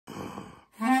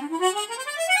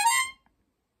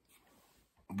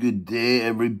Good day,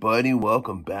 everybody.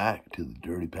 Welcome back to the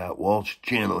Dirty Pat Walsh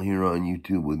channel here on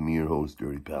YouTube with me, your host,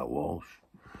 Dirty Pat Walsh.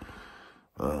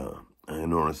 I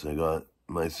noticed I got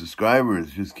my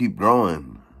subscribers just keep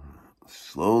growing.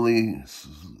 Slowly,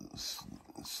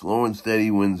 slow and steady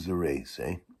wins the race,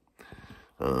 eh?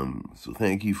 So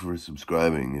thank you for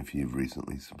subscribing if you've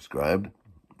recently subscribed.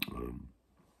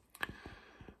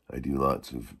 I do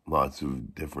lots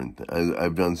of different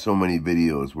I've done so many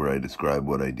videos where I describe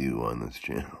what I do on this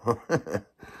channel.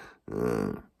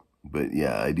 But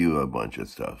yeah, I do a bunch of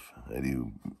stuff. I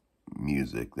do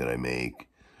music that I make,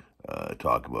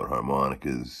 talk about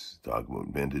harmonicas, talk about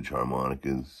vintage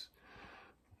harmonicas,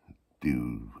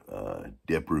 do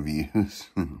dip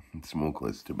reviews,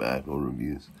 smokeless tobacco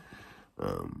reviews,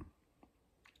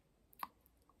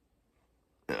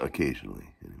 occasionally,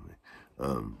 anyway.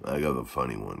 I got a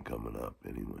funny one coming up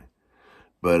anyway.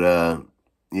 But,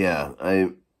 yeah,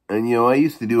 I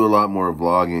used to do a lot more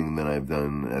vlogging than I've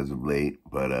done as of late,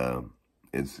 but,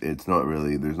 it's not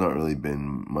really, there's not really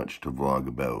been much to vlog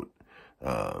about,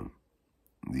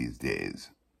 these days.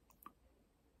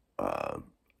 I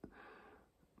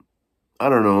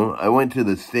don't know. I went to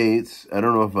the States. I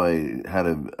don't know if I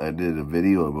did a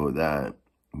video about that,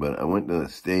 but I went to the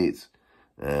States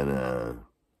and,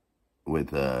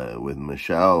 with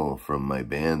Michelle from my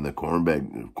band, the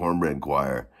Cornbread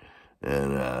Choir,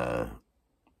 and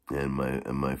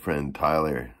my friend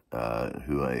Tyler,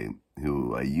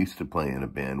 who I used to play in a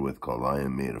band with called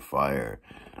Lion Made of Fire,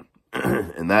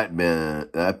 and that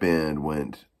band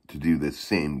went to do this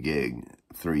same gig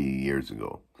 3 years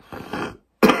ago,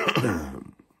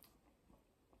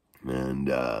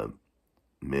 and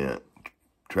man,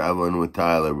 traveling with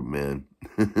Tyler, man.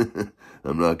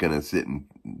 I'm not gonna sit and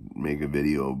make a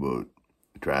video about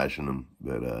trashing them,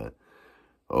 but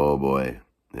oh boy,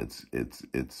 I'm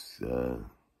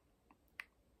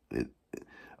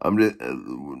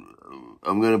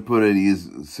gonna put it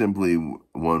simply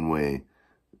one way.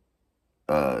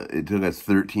 It took us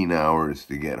 13 hours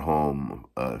to get home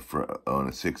on a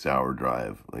 6-hour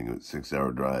drive, like a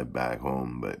 6-hour drive back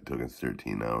home, but it took us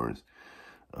 13 hours.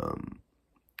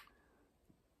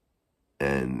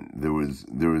 And there was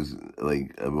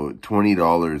like about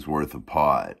 $20 worth of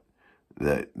pot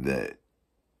that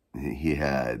he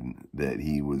had, that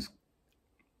he was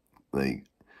like,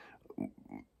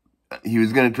 he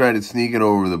was going to try to sneak it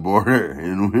over the border.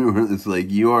 And we were just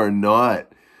like, you are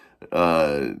not,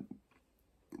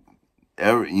 ever,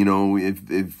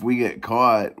 if we get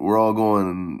caught, we're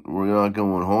not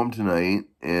going home tonight,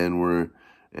 and we're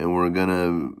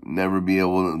gonna never be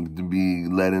able to be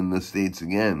let in the States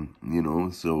again,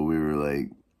 so we were like,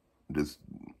 just,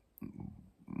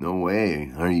 no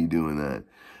way are you doing that.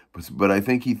 But I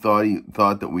think he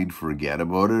thought that we'd forget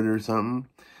about it or something.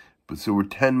 But so we're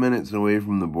 10 minutes away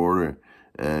from the border,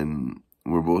 and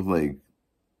we're both like,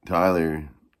 Tyler,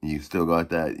 you still got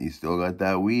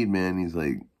that weed, man. He's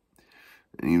like,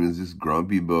 and he was just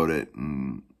grumpy about it,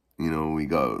 and we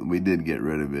did get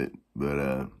rid of it,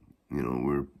 but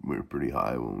we're pretty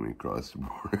high when we crossed the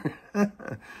border.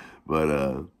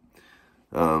 But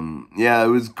yeah, it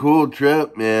was a cool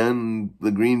trip, man.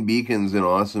 The Green Beacon's an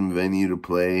awesome venue to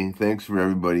play. Thanks for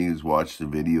everybody who's watched the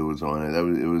videos on it.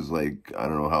 It was like, I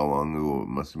don't know how long ago. It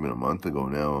must have been a month ago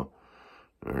now,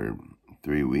 or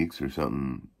 3 weeks or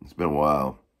something. It's been a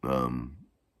while. But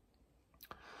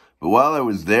while I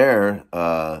was there,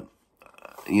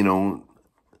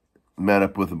 met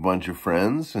up with a bunch of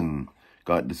friends and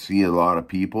got to see a lot of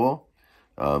people.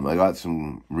 I got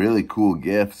some really cool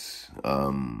gifts.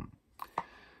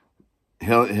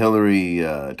 Hilary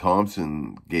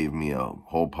Thompson gave me a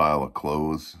whole pile of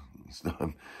clothes and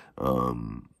stuff.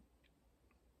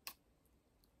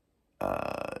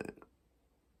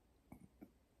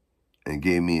 And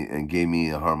gave me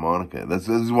a harmonica. This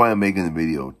is why I'm making the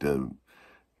video, to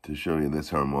show you this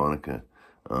harmonica.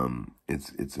 Now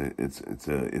this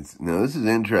is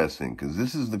interesting, because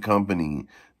this is the company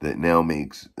that now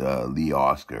makes Lee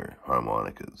Oskar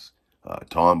Harmonicas,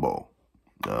 Tombo.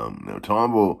 Now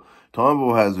Tombo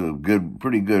has a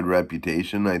pretty good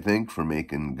reputation, I think, for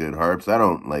making good harps. I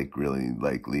don't really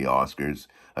like Lee Oskars.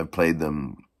 I've played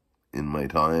them in my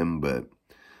time, but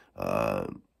I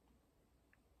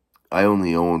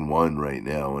only own one right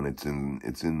now, and it's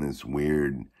in this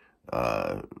weird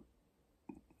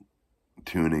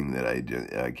tuning that I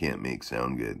can't make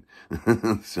sound good.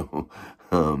 So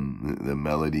the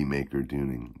melody maker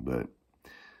tuning, but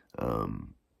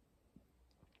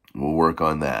we'll work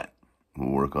on that.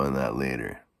 We'll work on that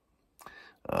later.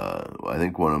 I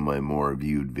think one of my more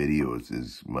viewed videos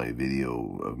is my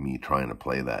video of me trying to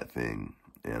play that thing,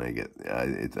 and I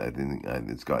think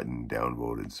it's gotten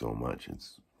downvoted so much.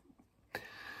 It's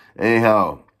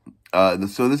Anyhow,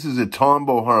 so this is a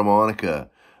Tombo harmonica,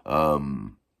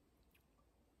 and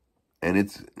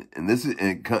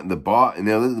the box.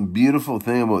 Now, the beautiful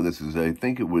thing about this is, I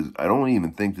don't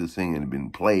even think this thing had been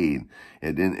played.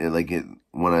 It didn't,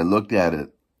 when I looked at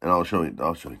it, and I'll show it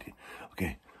to you.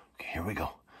 Okay, here we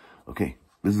go. Okay,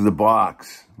 this is the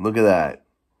box. Look at that.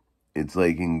 It's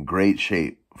like in great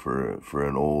shape for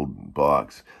an old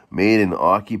box. Made in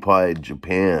occupied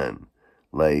Japan.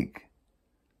 Like,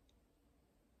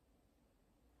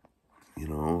 you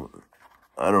know,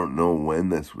 I don't know when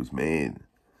this was made.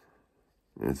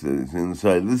 It's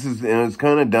inside. And it's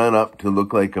kind of done up to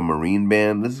look like a marine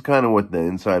band. This is kind of what the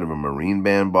inside of a marine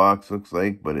band box looks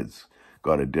like, but it's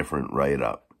got a different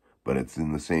write-up. But it's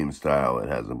in the same style. It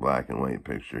has a black and white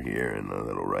picture here and a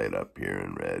little write-up here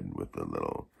in red with the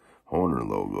little Hohner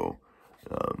logo.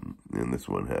 And this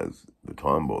one has the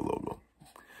Tombo logo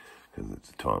because it's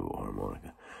a Tombo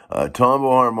harmonica.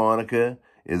 Tombo harmonica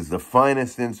is the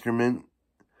finest instrument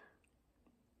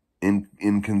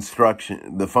in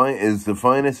construction. Is the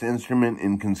finest instrument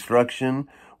in construction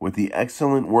with the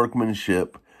excellent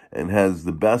workmanship and has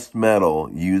the best metal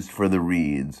used for the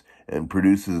reeds and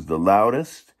produces the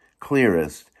loudest,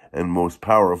 clearest, and most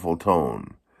powerful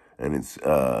tone. And it's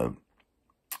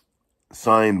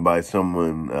signed by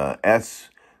someone, S.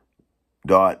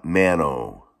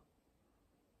 Mano.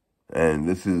 And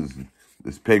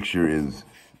this picture is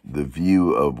the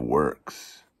view of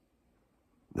works.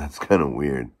 That's kind of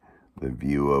weird. The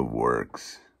view of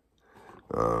works.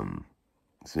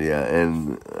 So yeah,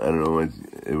 and I don't know, I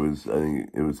think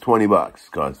it was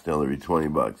 $20. Cost Hilary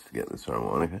 $20 to get this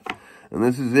harmonica. And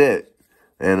this is it.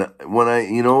 And when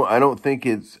I don't think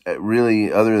it's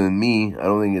really, other than me, I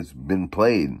don't think it's been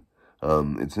played.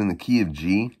 It's in the key of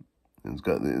G. It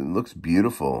looks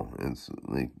beautiful. It's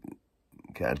like,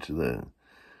 catch the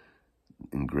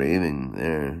engraving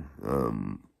there.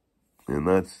 And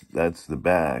that's the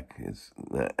back. It's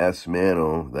the S.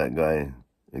 Mano, that guy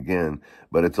again.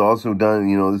 But it's also done,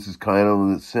 this is kind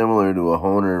of similar to a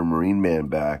Hohner marine band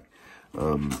back.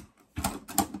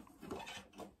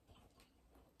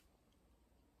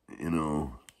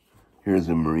 Here's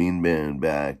a marine band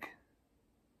back.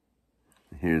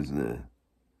 Here's the,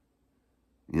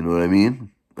 you know what I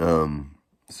mean?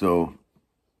 So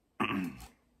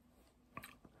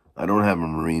I don't have a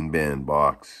marine band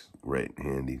box right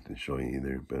handy to show you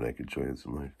either, but I could show you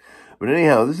some more. But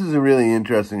anyhow, this is a really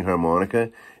interesting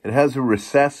harmonica. It has a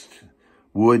recessed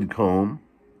wood comb.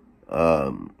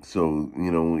 So,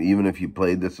 even if you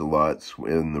played this a lot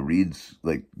and the reeds,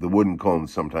 like the wooden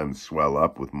combs sometimes swell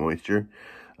up with moisture.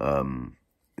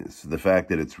 It's the fact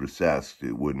that it's recessed,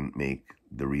 it wouldn't make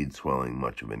the reed swelling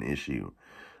much of an issue.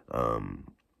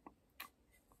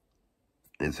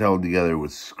 It's held together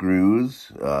with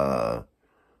screws,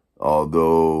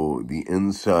 although the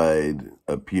inside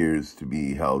appears to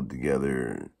be held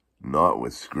together not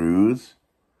with screws,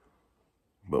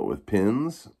 but with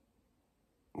pins,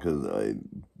 because I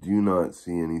do not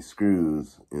see any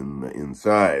screws in the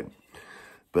inside.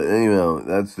 But anyway,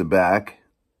 that's the back.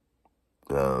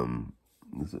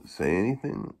 Does it say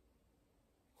anything?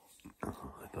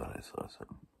 Oh, I thought I saw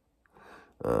something.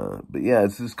 But yeah,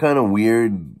 it's this kind of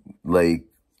weird, like,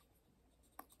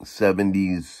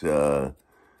 70s,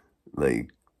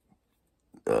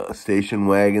 station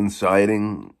wagon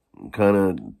siding kind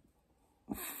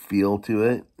of feel to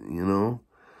it,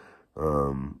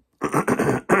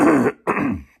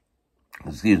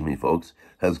 Excuse me, folks.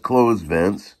 Has closed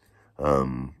vents.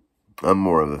 I'm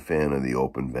more of a fan of the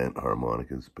open vent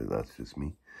harmonicas, but that's just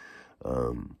me.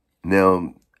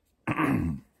 Now,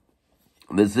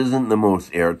 this isn't the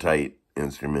most airtight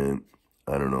instrument.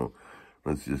 I don't know.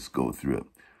 Let's just go through it.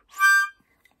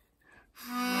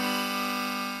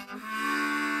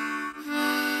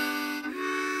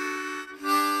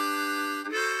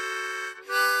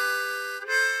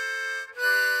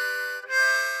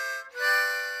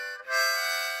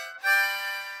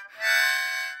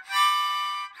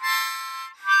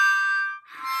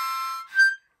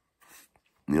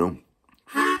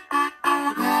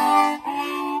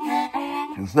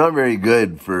 It's not very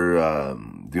good for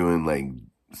doing like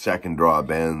second draw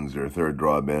bends or third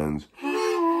draw bends.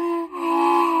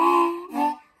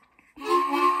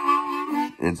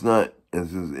 It's not,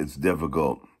 it's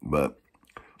difficult, but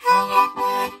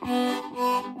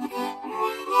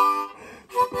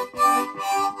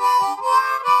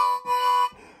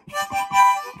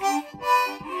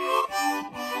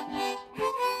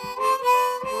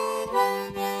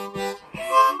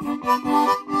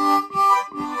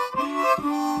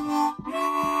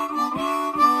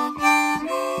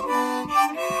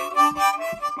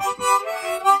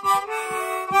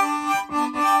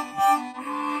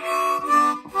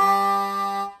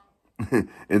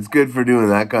it's good for doing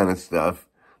that kind of stuff.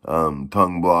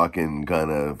 Tongue blocking kind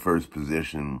of first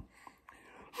position.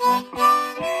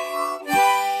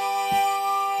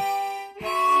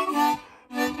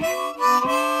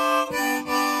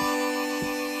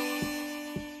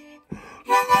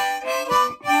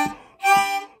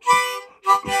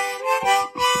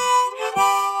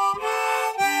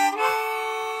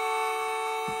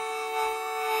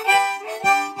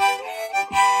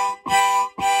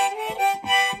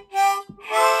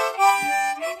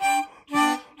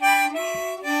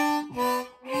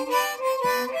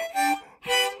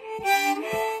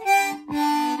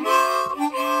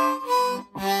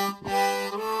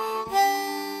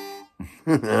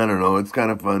 I don't know. It's kind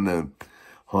of fun to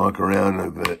honk around a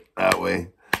bit that way.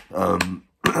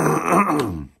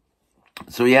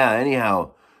 So yeah,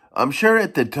 anyhow, I'm sure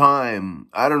at the time,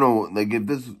 I don't know, like if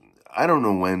this, I don't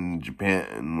know when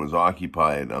Japan was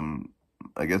occupied.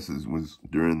 I guess it was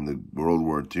during the World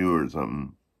War II or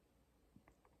something.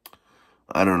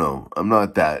 I don't know. I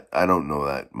don't know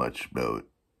that much about,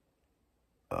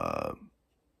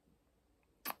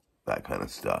 that kind of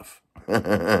stuff.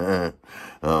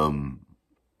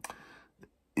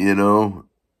 You know,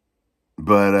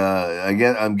 but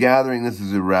I'm gathering this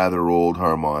is a rather old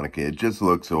harmonica. It just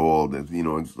looks old. You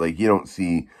know, it's like you don't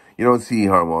see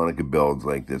harmonica builds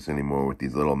like this anymore with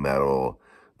these little metal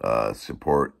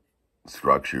support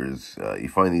structures. You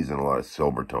find these in a lot of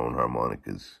Silvertone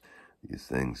harmonicas. These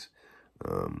things.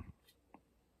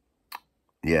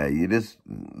 Yeah, this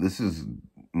is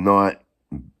not.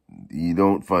 You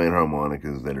don't find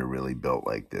harmonicas that are really built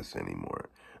like this anymore,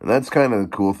 and that's kind of the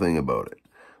cool thing about it.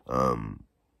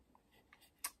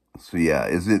 So yeah,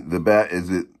 is it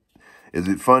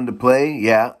fun to play?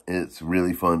 Yeah, it's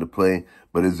really fun to play,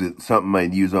 but is it something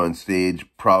I'd use on stage?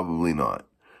 Probably not.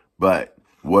 But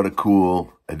what a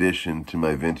cool addition to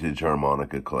my vintage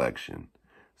harmonica collection.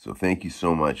 So thank you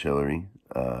so much, Hilary.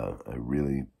 I'm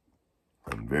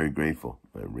very grateful.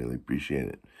 I really appreciate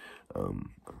it. I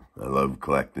love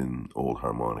collecting old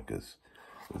harmonicas.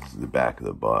 This is the back of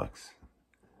the box.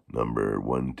 Number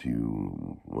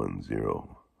 1210.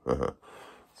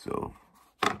 So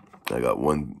I got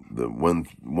the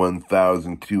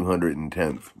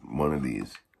 1,210th one of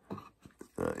these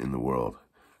in the world.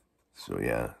 So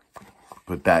yeah,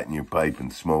 put that in your pipe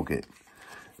and smoke it.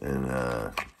 And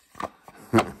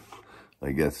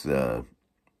I guess I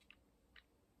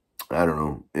don't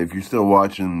know, if you're still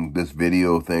watching this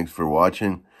video, thanks for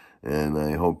watching, and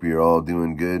I hope you're all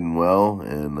doing good and well.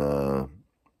 And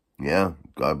yeah,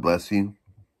 God bless you.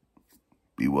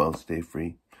 Be well, stay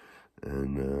free,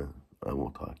 and I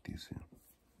will talk to you soon.